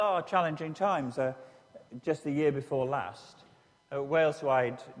are challenging times. Just the year before last,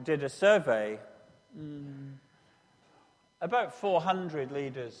 Waleswide did a survey. About 400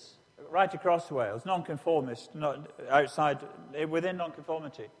 leaders right across Wales, nonconformist, not outside, within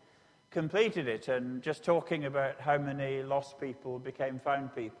nonconformity, completed it, and just talking about how many lost people became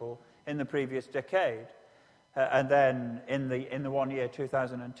found people in the previous decade, and then in the 1 year,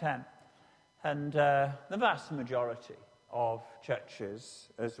 2010. And the vast majority of churches,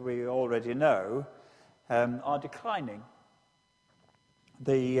 as we already know, are declining.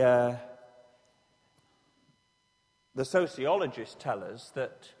 The sociologists tell us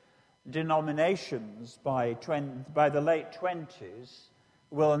that denominations by the late 20s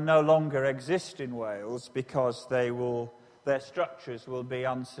will no longer exist in Wales because their structures will be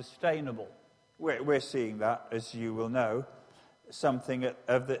unsustainable. We're seeing that, as you will know, something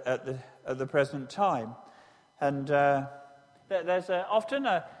at the present time. And there's often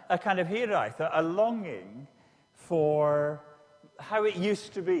a kind of hiraeth, a longing for how it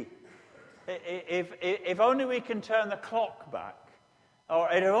used to be. If only we can turn the clock back, or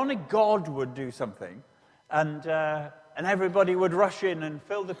if only God would do something, and everybody would rush in and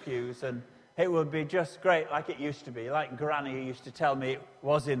fill the pews, and it would be just great like it used to be, like Granny used to tell me it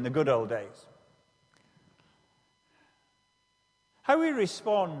was in the good old days. How we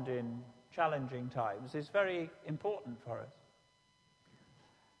respond in challenging times is very important for us.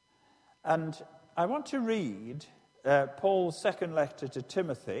 And I want to read Paul's second letter to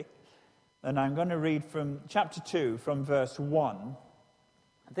Timothy, and I'm going to read from chapter 2, from verse 1.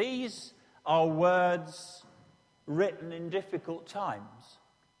 These are words written in difficult times.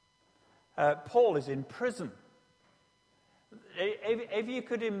 Paul is in prison. If you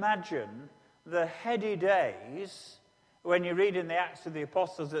could imagine the heady days when you read in the Acts of the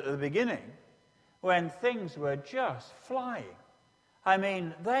Apostles at the beginning, when things were just flying. I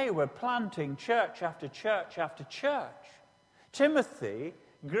mean, they were planting church after church after church. Timothy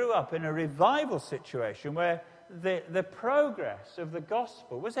grew up in a revival situation where the progress of the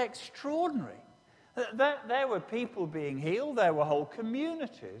gospel was extraordinary. There were people being healed. There were whole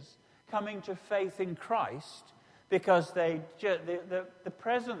communities coming to faith in Christ because the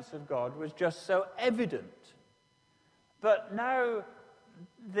presence of God was just so evident. But now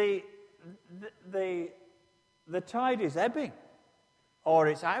the tide is ebbing, or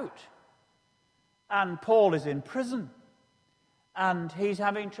it's out. And Paul is in prison. And he's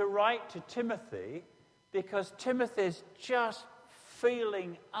having to write to Timothy because Timothy's just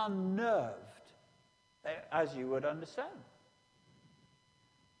feeling unnerved, as you would understand.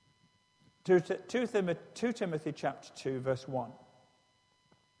 2 Timothy chapter 2, verse 1.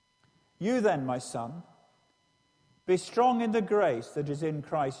 You then, my son, be strong in the grace that is in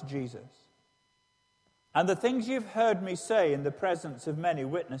Christ Jesus. And the things you've heard me say in the presence of many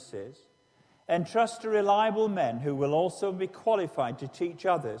witnesses, entrust to reliable men who will also be qualified to teach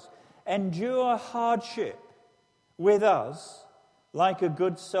others. Endure hardship with us like a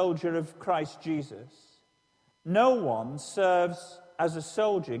good soldier of Christ Jesus. No one serves as a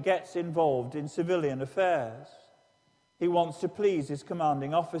soldier, gets involved in civilian affairs. He wants to please his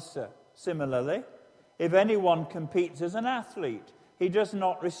commanding officer. Similarly, if anyone competes as an athlete, he does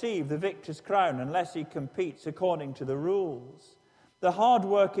not receive the victor's crown unless he competes according to the rules. The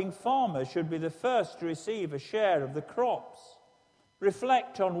hard-working farmer should be the first to receive a share of the crops.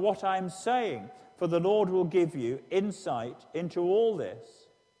 Reflect on what I'm saying, for the Lord will give you insight into all this.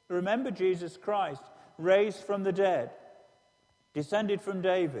 Remember Jesus Christ, raised from the dead, descended from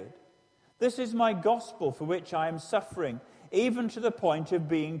David. This is my gospel for which I am suffering, even to the point of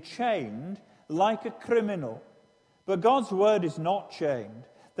being chained like a criminal. But God's word is not chained.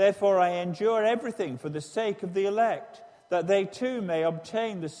 Therefore I endure everything for the sake of the elect, that they too may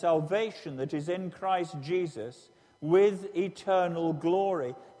obtain the salvation that is in Christ Jesus with eternal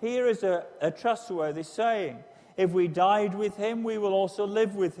glory. Here is a trustworthy saying. If we died with him, we will also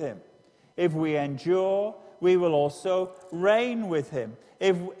live with him. If we endure, we will also reign with him.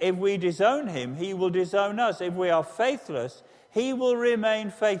 If we disown him, he will disown us. If we are faithless, he will remain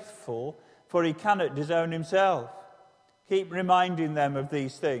faithful, for he cannot disown himself. Keep reminding them of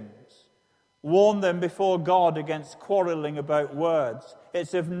these things. Warn them before God against quarreling about words.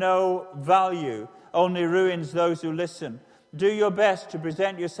 It's of no value, only ruins those who listen. Do your best to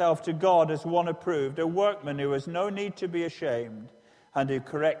present yourself to God as one approved, a workman who has no need to be ashamed and who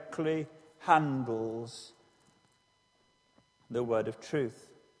correctly handles the word of truth.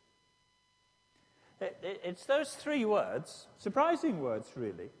 It's those three words, surprising words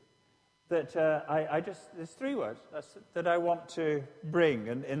really, that there's three words that I want to bring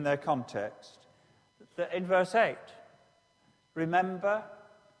in their context. In verse 8, remember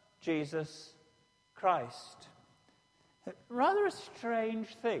Jesus Christ. Rather a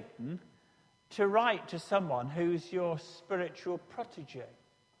strange thing to write to someone who's your spiritual protege.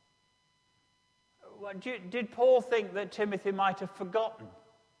 Did Paul think that Timothy might have forgotten?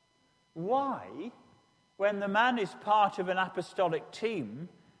 Why, when the man is part of an apostolic team,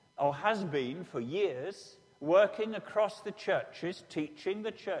 or has been for years, working across the churches, teaching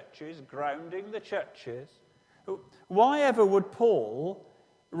the churches, grounding the churches, why ever would Paul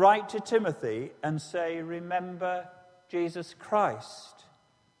write to Timothy and say, remember Jesus Christ?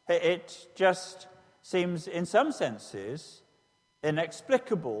 It just seems, in some senses,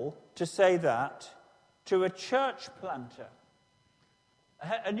 inexplicable to say that to a church planter.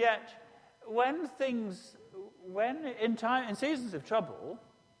 And yet, when in seasons of trouble,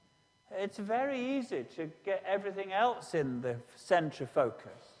 it's very easy to get everything else in the center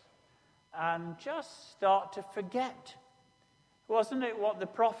focus and just start to forget. Wasn't it what the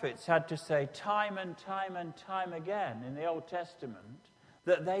prophets had to say time and time and time again in the Old Testament,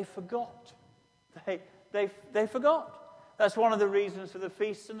 that they forgot? They forgot. That's one of the reasons for the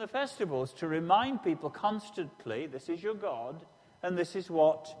feasts and the festivals, to remind people constantly, this is your God, and this is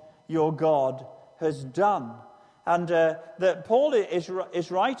what your God has done. And that Paul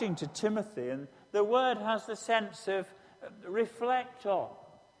is writing to Timothy, and the word has the sense of reflect on,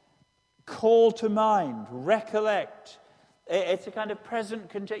 call to mind, recollect. It's a kind of present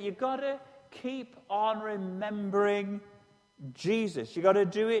continuous. You've got to keep on remembering Jesus. You've got to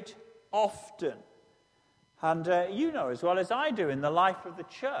do it often. And you know as well as I do, in the life of the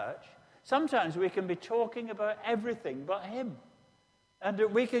church, sometimes we can be talking about everything but him. And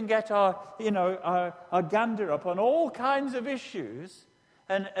we can get our gander up on all kinds of issues.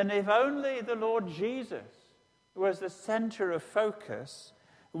 And if only the Lord Jesus was the center of focus,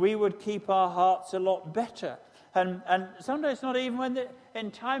 we would keep our hearts a lot better. And sometimes not even in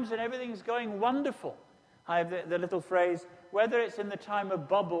times when everything's going wonderful. I have the little phrase, whether it's in the time of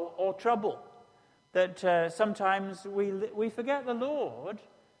bubble or trouble, that sometimes we forget the Lord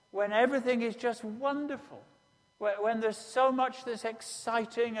when everything is just wonderful. When there's so much that's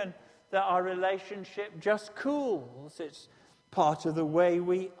exciting and that our relationship just cools. It's part of the way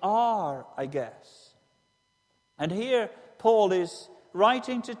we are, I guess. And here Paul is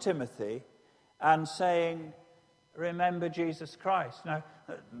writing to Timothy and saying, remember Jesus Christ. Now,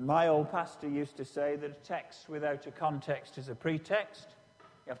 my old pastor used to say that a text without a context is a pretext.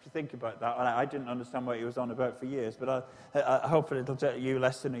 You have to think about that. I didn't understand what he was on about for years, but hopefully it'll take you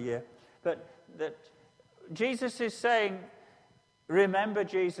less than a year. But that Jesus is saying, remember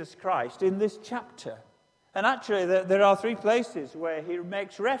Jesus Christ in this chapter. And actually, there are three places where he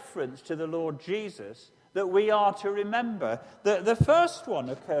makes reference to the Lord Jesus that we are to remember. The first one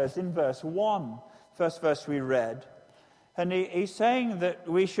occurs in verse 1, first verse we read. And he's saying that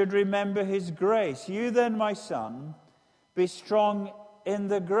we should remember his grace. You then, my son, be strong in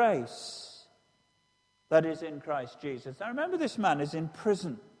the grace that is in Christ Jesus. Now remember, this man is in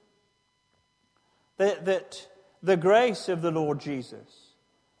prison. That the grace of the Lord Jesus,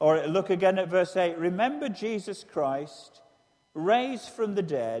 or look again at verse 8, remember Jesus Christ, raised from the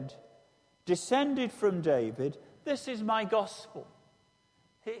dead, descended from David, this is my gospel.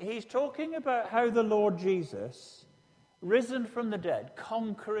 He's talking about how the Lord Jesus, risen from the dead,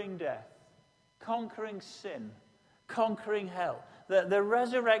 conquering death, conquering sin, conquering hell. The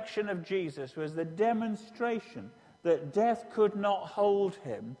resurrection of Jesus was the demonstration that death could not hold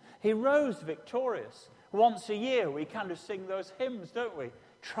him. He rose victorious. Once a year we kind of sing those hymns, don't we?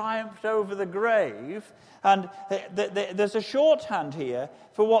 Triumphed over the grave. And there's a shorthand here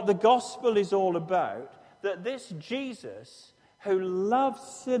for what the gospel is all about, that this Jesus, who loved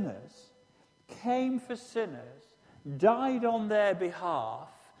sinners, came for sinners, died on their behalf,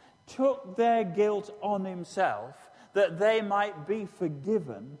 took their guilt on himself, that they might be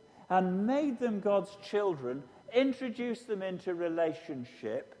forgiven, and made them God's children, introduced them into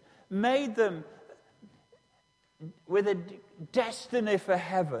relationship, made them with a destiny for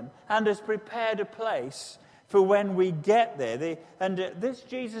heaven, and has prepared a place for when we get there. This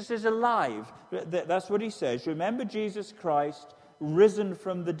Jesus is alive. That's what he says. Remember Jesus Christ, risen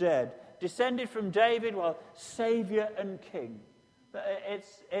from the dead, descended from David, Savior and King.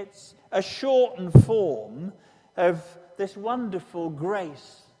 It's a shortened form of this wonderful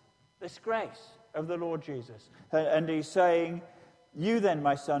grace, this grace of the Lord Jesus. And he's saying, you then,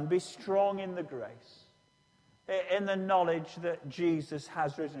 my son, be strong in the grace, in the knowledge that Jesus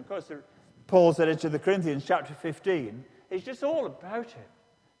has risen. Of course, Paul's letter to the Corinthians, chapter 15, is just all about it.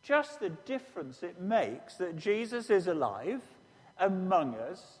 Just the difference it makes that Jesus is alive, among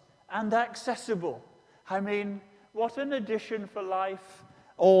us, and accessible. I mean, what an addition for life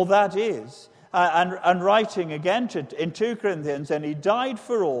all that is. And writing again in 2 Corinthians, and he died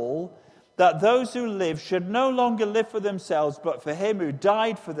for all, that those who live should no longer live for themselves, but for him who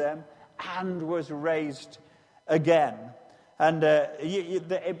died for them and was raised again. And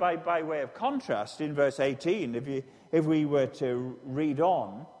by way of contrast, in verse 18, if we were to read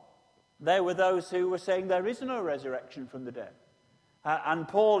on, there were those who were saying there is no resurrection from the dead. And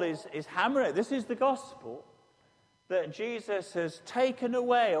Paul is hammering, this is the gospel, that Jesus has taken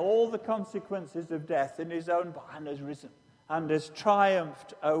away all the consequences of death in his own body and has risen and has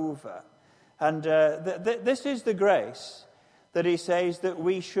triumphed over. And this is the grace that he says that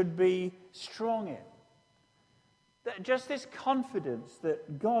we should be strong in. That just this confidence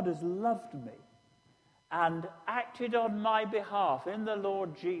that God has loved me and acted on my behalf in the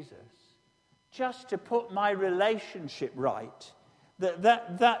Lord Jesus, just to put my relationship right.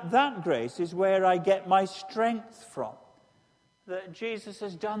 That grace is where I get my strength from. That Jesus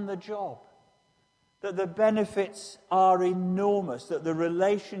has done the job. That the benefits are enormous. That the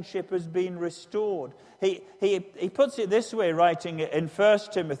relationship has been restored. He puts it this way, writing in 1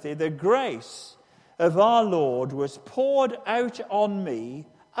 Timothy, the grace of our Lord was poured out on me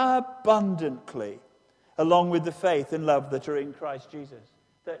abundantly, along with the faith and love that are in Christ Jesus.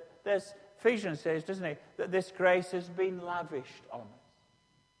 That there's Ephesians says, doesn't he, that this grace has been lavished on us.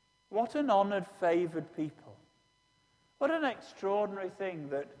 What an honoured, favoured people. What an extraordinary thing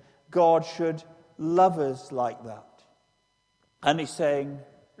that God should love us like that. And he's saying,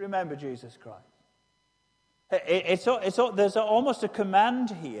 remember Jesus Christ. There's almost a command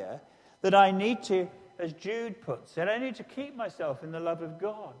here that I need to, as Jude puts it, I need to keep myself in the love of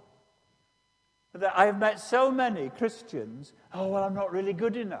God. That I've met so many Christians, oh, well, I'm not really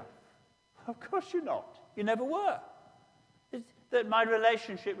good enough. Of course you're not. You never were. It's that my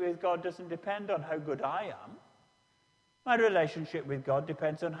relationship with God doesn't depend on how good I am. My relationship with God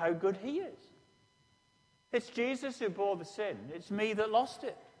depends on how good he is. It's Jesus who bore the sin. It's me that lost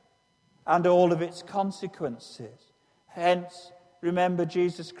it. And all of its consequences. Hence, remember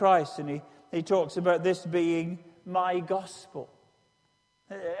Jesus Christ. And he talks about this being my gospel.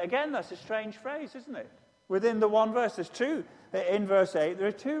 Again, that's a strange phrase, isn't it? Within the one verse, there's two. In verse 8, there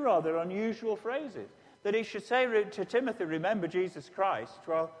are two rather unusual phrases. That he should say to Timothy, remember Jesus Christ.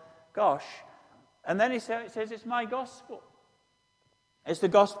 Well, gosh. And then it says it's my gospel. It's the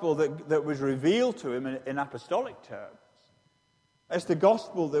gospel that was revealed to him in apostolic terms. It's the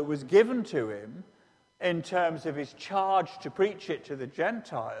gospel that was given to him in terms of his charge to preach it to the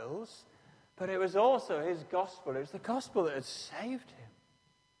Gentiles. But it was also his gospel. It was the gospel that had saved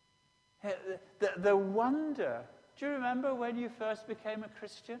him. The wonder. Do you remember when you first became a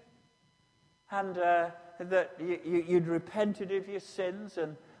Christian? And that you'd repented of your sins,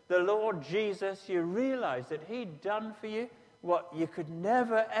 and the Lord Jesus, you realized that he'd done for you what you could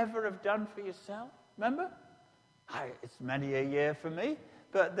never, ever have done for yourself. Remember? It's many a year for me,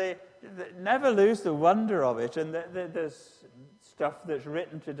 but they never lose the wonder of it. And there's stuff that's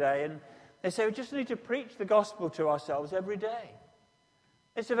written today, and they say we just need to preach the gospel to ourselves every day.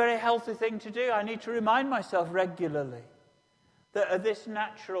 It's a very healthy thing to do. I need to remind myself regularly that of this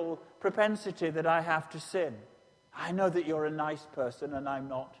natural propensity that I have to sin. I know that you're a nice person and I'm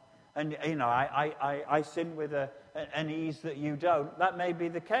not. And, you know, I sin with an ease that you don't. That may be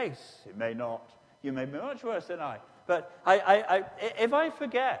the case. It may not. You may be much worse than I. But if I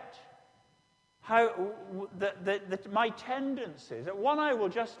forget how that my tendencies, that one, I will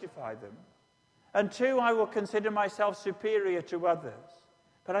justify them, and two, I will consider myself superior to others.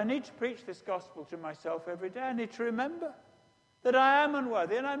 But I need to preach this gospel to myself every day. I need to remember that I am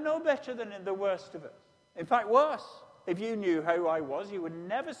unworthy, and I'm no better than the worst of us. In fact, worse. If you knew how I was, you would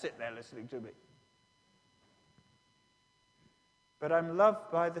never sit there listening to me. But I'm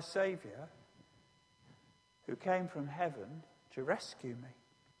loved by the Savior who came from heaven to rescue me.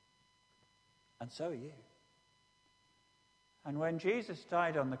 And so are you. And when Jesus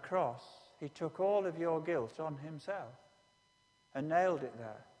died on the cross, he took all of your guilt on himself and nailed it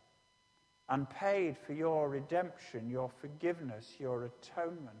there and paid for your redemption, your forgiveness, your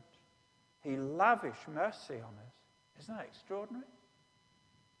atonement. He lavished mercy on us. Isn't that extraordinary?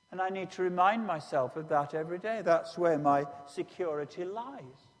 And I need to remind myself of that every day. That's where my security lies.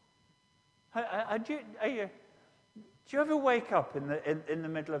 Do you ever wake up in the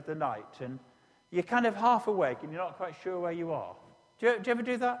middle of the night and you're kind of half awake and you're not quite sure where you are? Do you ever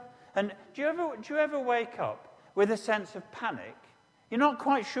do that? And do you ever wake up with a sense of panic? You're not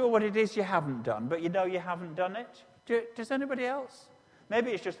quite sure what it is you haven't done, but you know you haven't done it. Does anybody else?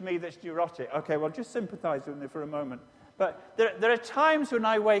 Maybe it's just me that's neurotic. Okay, well, just sympathize with me for a moment. But there are times when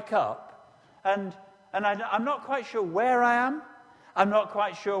I wake up and I'm not quite sure where I am. I'm not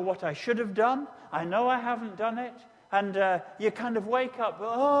quite sure what I should have done. I know I haven't done it. And you kind of wake up,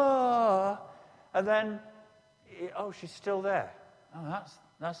 oh, and then, oh, she's still there. Oh,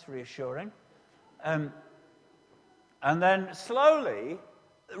 that's reassuring. And then slowly,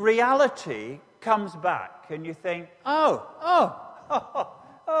 reality comes back, and you think, oh,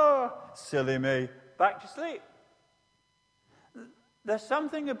 silly me, back to sleep. There's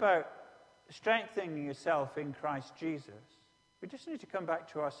something about strengthening yourself in Christ Jesus. We just need to come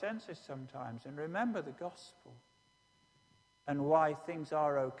back to our senses sometimes and remember the gospel and why things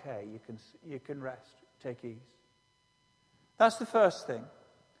are okay. You can rest, take ease. That's the first thing.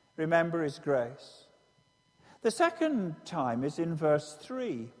 Remember his grace. The second time is in verse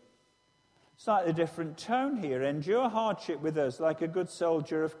 3. Slightly different tone here. Endure hardship with us like a good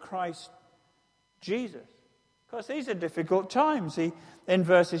soldier of Christ Jesus. Of course, these are difficult times. In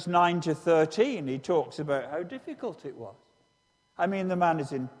verses 9 to 13, he talks about how difficult it was. I mean, the man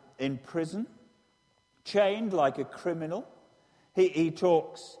is in prison, chained like a criminal. He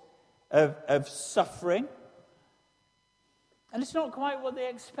talks of suffering. And it's not quite what they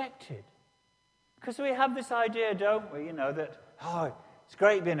expected. Because we have this idea, don't we, that, it's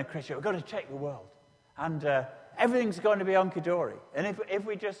great being a Christian. We've got to take the world. And everything's going to be hunky-dory. And if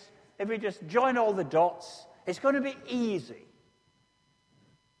we just join all the dots, it's going to be easy.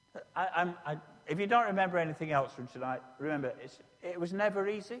 If you don't remember anything else from tonight, remember, it was never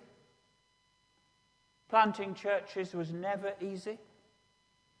easy. Planting churches was never easy.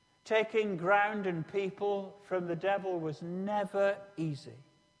 Taking ground and people from the devil was never easy.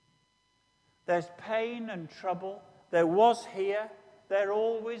 There's pain and trouble. There was here. There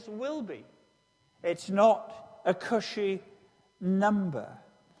always will be. It's not a cushy number.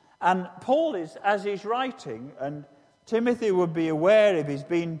 And Paul is, as he's writing, and Timothy would be aware if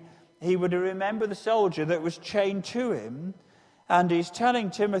he would remember the soldier that was chained to him. And he's telling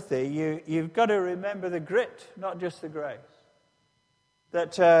Timothy, you've got to remember the grit, not just the grace.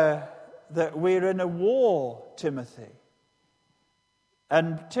 That we're in a war, Timothy.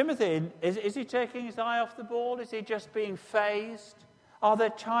 And Timothy, is he taking his eye off the ball? Is he just being phased? Are there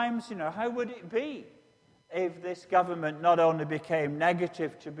times, how would it be if this government not only became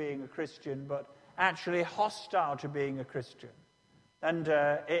negative to being a Christian, but actually hostile to being a Christian? And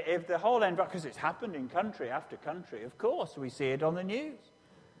if the whole environment, because it's happened in country after country, of course, we see it on the news,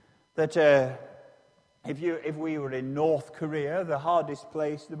 that if we were in North Korea, the hardest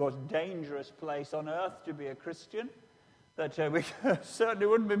place, the most dangerous place on earth to be a Christian, that we certainly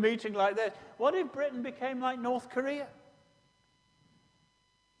wouldn't be meeting like this. What if Britain became like North Korea?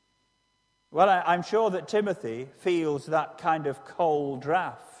 Well, I'm sure that Timothy feels that kind of cold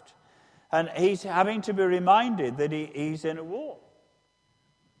draft. And he's having to be reminded that he's in a war.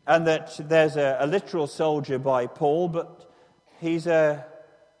 And that there's a literal soldier by Paul, but he's a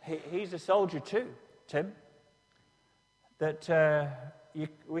soldier too, Tim. That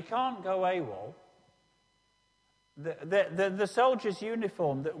we can't go AWOL. The soldier's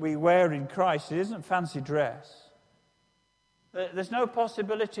uniform that we wear in Christ, it isn't fancy dress. There's no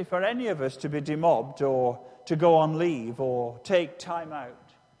possibility for any of us to be demobbed or to go on leave or take time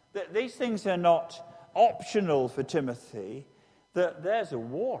out. These things are not optional for Timothy. There's a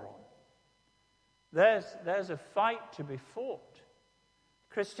war on. There's a fight to be fought.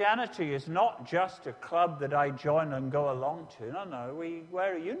 Christianity is not just a club that I join and go along to. No, we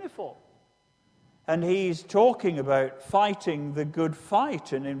wear a uniform. And he's talking about fighting the good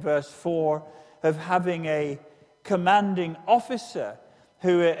fight. And in verse 4, of having a commanding officer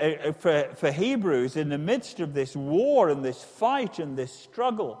who, for Hebrews, in the midst of this war and this fight and this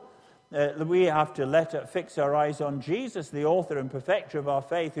struggle, we have to fix our eyes on Jesus, the author and perfecter of our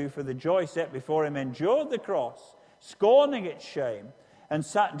faith, who for the joy set before him endured the cross, scorning its shame, and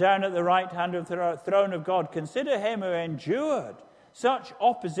sat down at the right hand of the throne of God. Consider him who endured such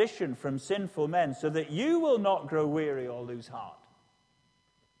opposition from sinful men, so that you will not grow weary or lose heart.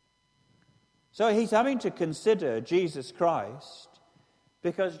 So he's having to consider Jesus Christ,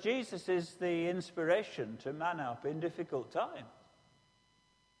 because Jesus is the inspiration to man up in difficult times.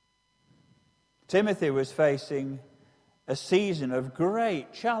 Timothy was facing a season of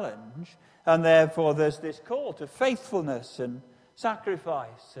great challenge, and therefore there's this call to faithfulness and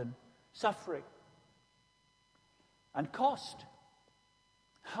sacrifice and suffering and cost.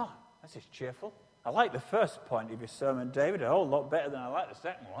 This is cheerful. I like the first point of your sermon, David, a whole lot better than I like the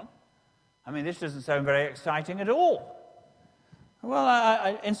second one. I mean, this doesn't sound very exciting at all.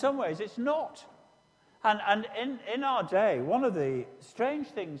 Well, in some ways, it's not. And in our day, one of the strange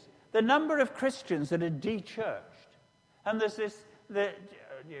things, the number of Christians that are de-churched, and there's this,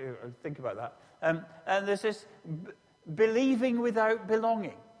 think about that, and there's this believing without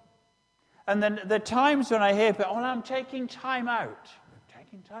belonging. And then the times when I hear people, I'm taking time out.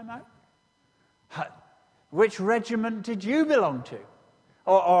 Taking time out? Which regiment did you belong to?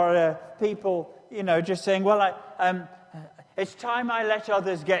 Or people, just saying, it's time I let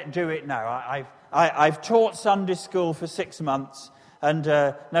others do it now. I've taught Sunday school for 6 months, and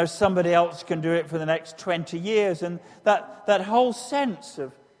now somebody else can do it for the next 20 years. And that whole sense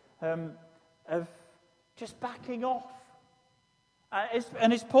of just backing off.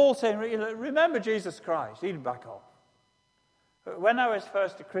 And it's Paul saying, remember Jesus Christ. He didn't back off. When I was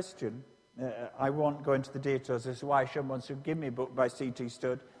first a Christian, I won't go into the details as to why someone should give me a book by C.T.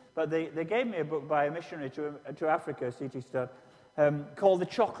 Studd, but they gave me a book by a missionary to Africa, C.T. Studd, called The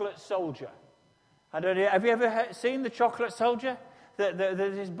Chocolate Soldier. Have you ever seen The Chocolate Soldier?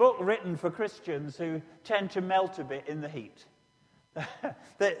 There's this book written for Christians who tend to melt a bit in the heat.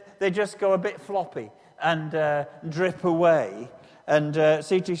 They just go a bit floppy and drip away. And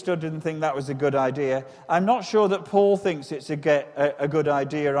C.T. Studd didn't think that was a good idea. I'm not sure that Paul thinks it's a good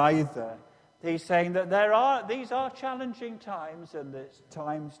idea either. He's saying that these are challenging times, and it's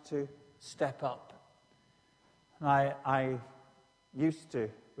times to step up. And I used to,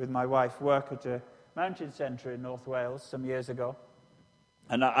 with my wife, work at a mountain centre in North Wales some years ago.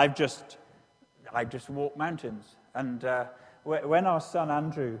 And I've just walked mountains. And when our son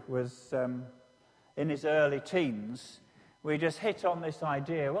Andrew was in his early teens, we just hit on this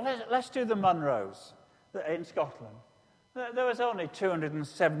idea, let's do the Munros in Scotland. There was only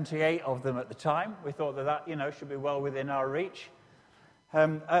 278 of them at the time. We thought that should be well within our reach. We did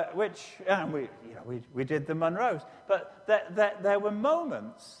the Munros. But there were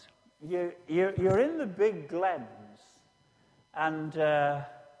moments, you're in the big glens, and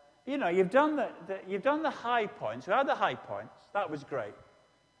you've done the high points. We had the high points. That was great.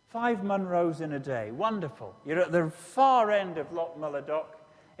 5 Munros in a day. Wonderful. You're at the far end of Loch Mulladock.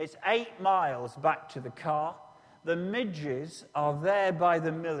 It's 8 miles back to the car. The midges are there by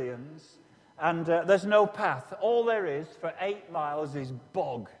the millions. And there's no path. All there is for 8 miles is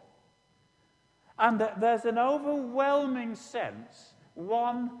bog. And there's an overwhelming sense.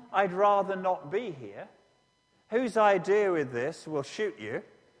 One, I'd rather not be here. Whose idea with this will shoot you?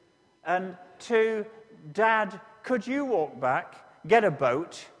 And 2, Dad, could you walk back, get a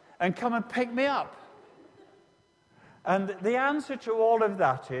boat, and come and pick me up? And the answer to all of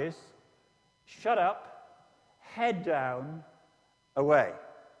that is, shut up, head down, away.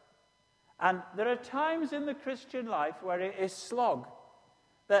 And there are times in the Christian life where it is slog.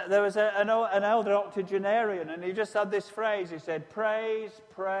 There was an elder octogenarian, and he just had this phrase. He said, praise,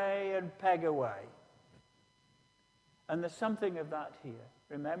 pray, and peg away. And there's something of that here.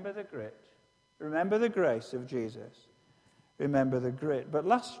 Remember the grit. Remember the grace of Jesus. Remember the grit. But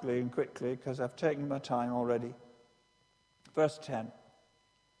lastly and quickly, because I've taken my time already, verse 10.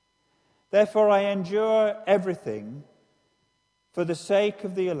 Therefore I endure everything for the sake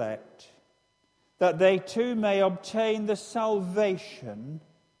of the elect, that they too may obtain the salvation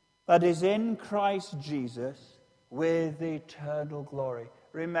that is in Christ Jesus with eternal glory.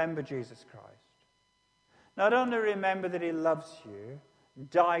 Remember Jesus Christ. Not only remember that he loves you,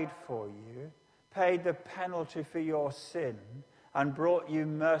 died for you, paid the penalty for your sin, and brought you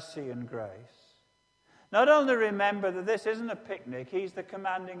mercy and grace. Not only remember that this isn't a picnic, he's the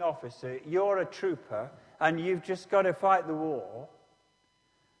commanding officer, you're a trooper, and you've just got to fight the war,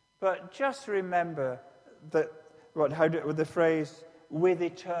 but just remember that, with the phrase, with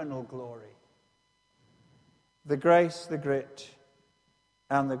eternal glory. The grace, the grit,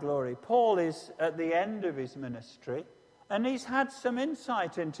 and the glory. Paul is at the end of his ministry, and he's had some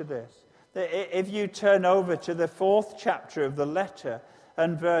insight into this. If you turn over to the 4th chapter of the letter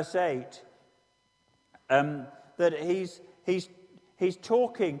and verse 8, that he's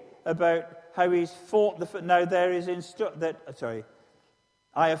talking about how he's fought the. Now there is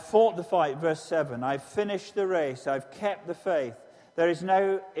I have fought the fight. Verse 7. I've finished the race. I've kept the faith. There is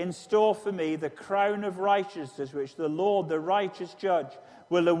now in store for me the crown of righteousness, which the Lord, the righteous judge,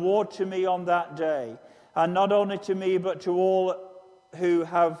 will award to me on that day, and not only to me but to all who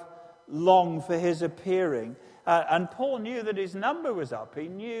have longed for his appearing. And Paul knew that his number was up. He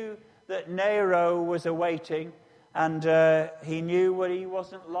knew that Nero was awaiting, and he knew that he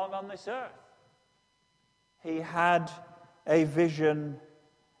wasn't long on this earth. He had a vision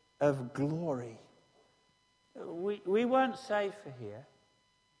of glory. We weren't safer here.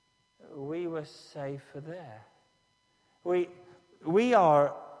 We were safer there. We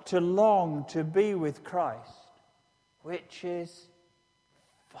are to long to be with Christ, which is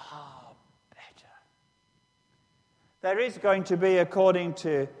far better. There is going to be, according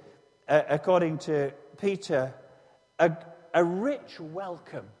to Peter, a rich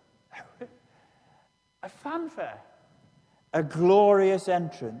welcome, a fanfare, a glorious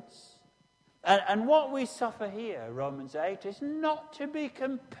entrance. And what we suffer here, Romans 8, is not to be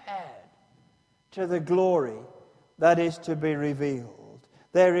compared to the glory that is to be revealed.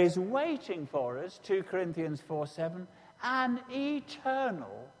 There is waiting for us, 2 Corinthians 4:7, an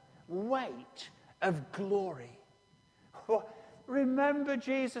eternal weight of glory. Remember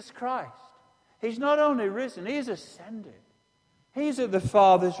Jesus Christ. He's not only risen, he's ascended. He's at the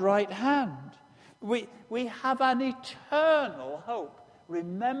Father's right hand. We have an eternal hope.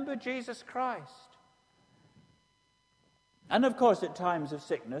 Remember Jesus Christ. And of course, at times of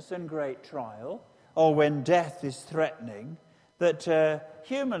sickness and great trial, or when death is threatening, that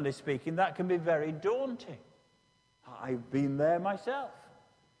humanly speaking, that can be very daunting. I've been there myself.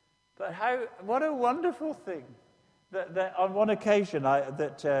 But what a wonderful thing that on one occasion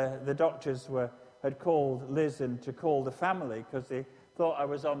the doctors had called Liz in to call the family because they thought I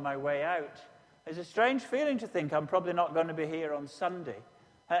was on my way out. It's a strange feeling to think I'm probably not going to be here on Sunday.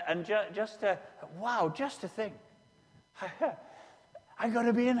 And just to think, I'm going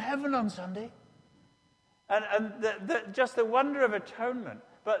to be in heaven on Sunday. And just the wonder of atonement.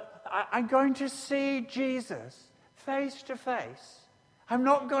 But I'm going to see Jesus face to face. I'm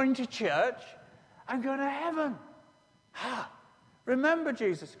not going to church. I'm going to heaven. Remember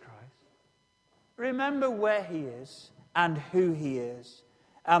Jesus Christ. Remember where he is and who he is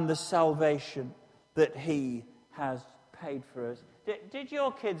and the salvation that he has paid for us. Did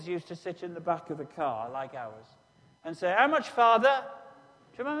your kids used to sit in the back of the car like ours and say, how much farther?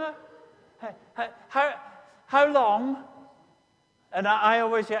 Do you remember? How long? And I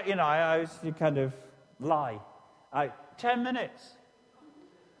always, I always kind of lie. 10 minutes.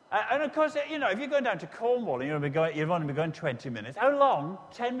 And of course, if you're going down to Cornwall and you've only been going 20 minutes, how long?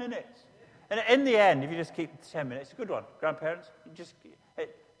 10 minutes. And in the end, if you just keep 10 minutes, it's a good one. Grandparents,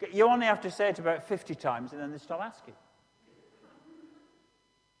 you only have to say it about 50 times and then they stop asking.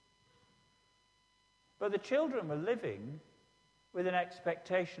 But the children were living with an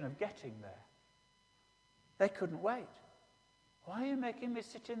expectation of getting there. They couldn't wait. Why are you making me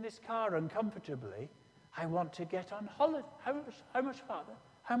sit in this car uncomfortably? I want to get on holiday. How much farther?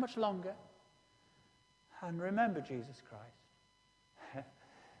 How much longer? And remember Jesus Christ.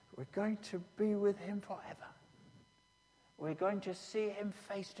 We're going to be with him forever. We're going to see him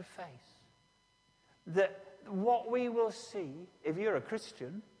face to face. That what we will see, if you're a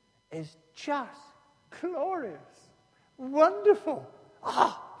Christian, is just glorious, wonderful,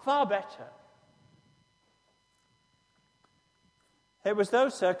 far better. It was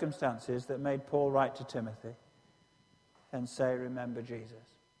those circumstances that made Paul write to Timothy and say, remember Jesus.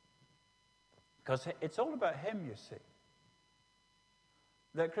 Because it's all about him, you see.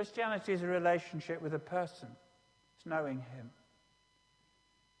 That Christianity is a relationship with a person. It's knowing him.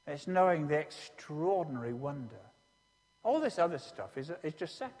 It's knowing the extraordinary wonder. All this other stuff is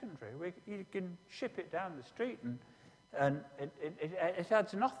just secondary. You can ship it down the street and it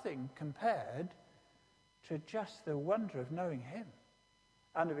adds nothing compared to just the wonder of knowing him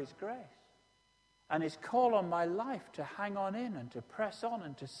and of his grace. And his call on my life to hang on in and to press on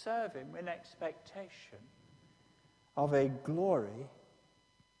and to serve him in expectation of a glory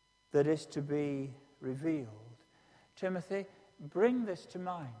that is to be revealed. Timothy, bring this to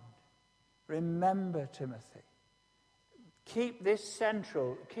mind. Remember, Timothy. Keep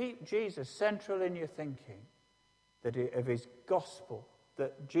Jesus central in your thinking, of his gospel,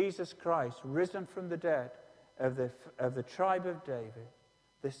 that Jesus Christ, risen from the dead, of the tribe of David,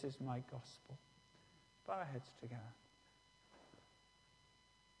 this is my gospel. Bow our heads together.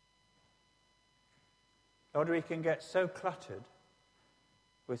 Lord, we can get so cluttered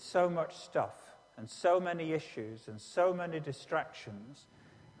with so much stuff and so many issues and so many distractions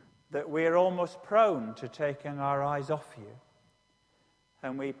that we're almost prone to taking our eyes off you.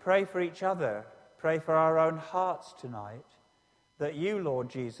 And we pray for each other, pray for our own hearts tonight, that you, Lord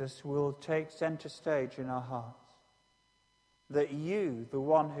Jesus, will take center stage in our hearts. That you, the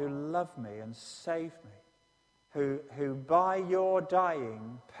one who loved me and saved me, who by your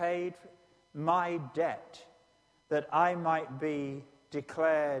dying paid my debt, that I might be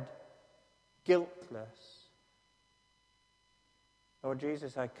declared guiltless. Lord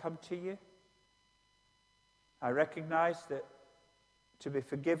Jesus, I come to you. I recognize that to be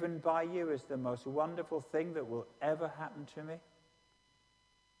forgiven by you is the most wonderful thing that will ever happen to me.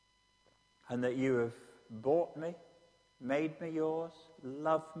 And that you have bought me, made me yours,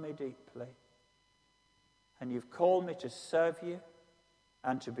 loved me deeply. And you've called me to serve you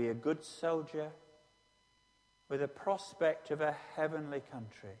and to be a good soldier with a prospect of a heavenly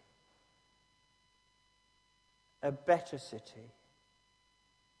country. a better city,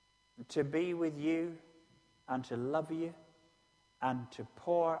 to be with you and to love you and to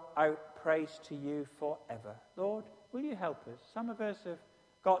pour out praise to you forever. Lord, will you help us? Some of us have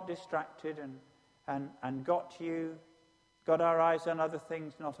got distracted and got our eyes on other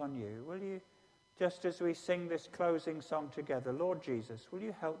things, not on you. Will you, just as we sing this closing song together, Lord Jesus, will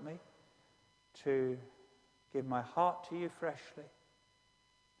you help me to give my heart to you freshly,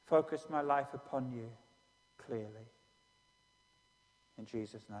 focus my life upon you clearly. In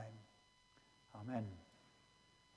Jesus' name, amen.